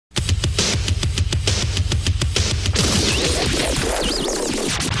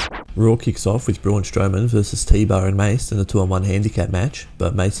Raw kicks off with Braun Strowman versus T-Bar and Mace in a 2-on-1 handicap match,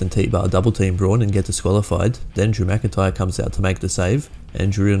 but Mace and T-Bar double team Braun and get disqualified. Then Drew McIntyre comes out to make the save,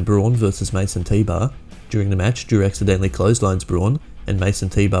 and Drew and Braun versus Mace and T-Bar. During the match, Drew accidentally clotheslines Braun, and Mace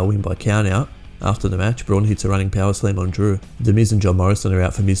and T-Bar win by countout. After the match, Braun hits a running power slam on Drew. The Miz and John Morrison are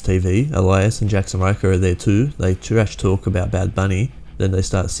out for Miz TV, Elias and Jackson Ryker are there too. They trash talk about Bad Bunny. Then they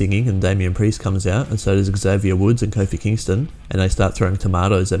start singing and Damian Priest comes out, and so does Xavier Woods and Kofi Kingston, and they start throwing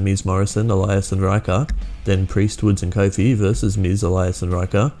tomatoes at Miz, Morrison, Elias and Ryker. Then Priest, Woods and Kofi versus Miz, Elias and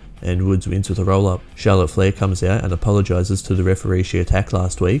Ryker, and Woods wins with a roll-up. Charlotte Flair comes out and apologises to the referee she attacked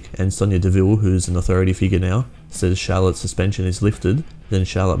last week, and Sonya Deville, who's an authority figure now, says Charlotte's suspension is lifted. Then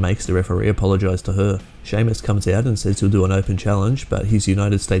Charlotte makes the referee apologise to her. Sheamus comes out and says he'll do an open challenge, but his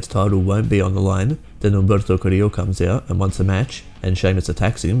United States title won't be on the line. Then Humberto Carrillo comes out and wants a match, and Sheamus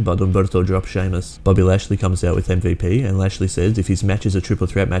attacks him, but Humberto drops Sheamus. Bobby Lashley comes out with MVP, and Lashley says if his match is a triple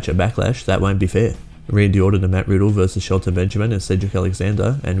threat match at Backlash, that won't be fair. Randy Orton and Matt Riddle versus Shelton Benjamin and Cedric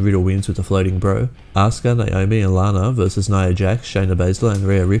Alexander, and Riddle wins with a floating bro. Asuka, Naomi and Lana versus Nia Jax, Shayna Baszler and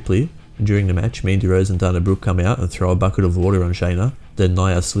Rhea Ripley. During the match, Mandy Rose and Dana Brooke come out and throw a bucket of water on Shayna. Then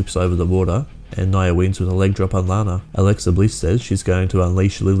Nia slips over the water, and Nia wins with a leg drop on Lana. Alexa Bliss says she's going to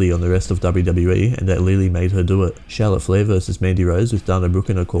unleash Lily on the rest of WWE, and that Lily made her do it. Charlotte Flair versus Mandy Rose with Dana Brooke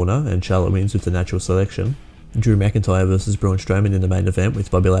in her corner, and Charlotte wins with the natural selection. Drew McIntyre versus Braun Strowman in the main event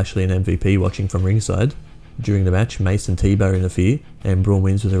with Bobby Lashley and MVP watching from ringside. During the match, Mace and T-Bar interfere, and Braun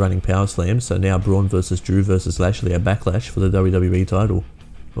wins with a running power slam, so now Braun versus Drew versus Lashley at Backlash for the WWE title.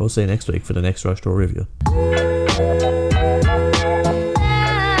 We'll see you next week for the next Raw review.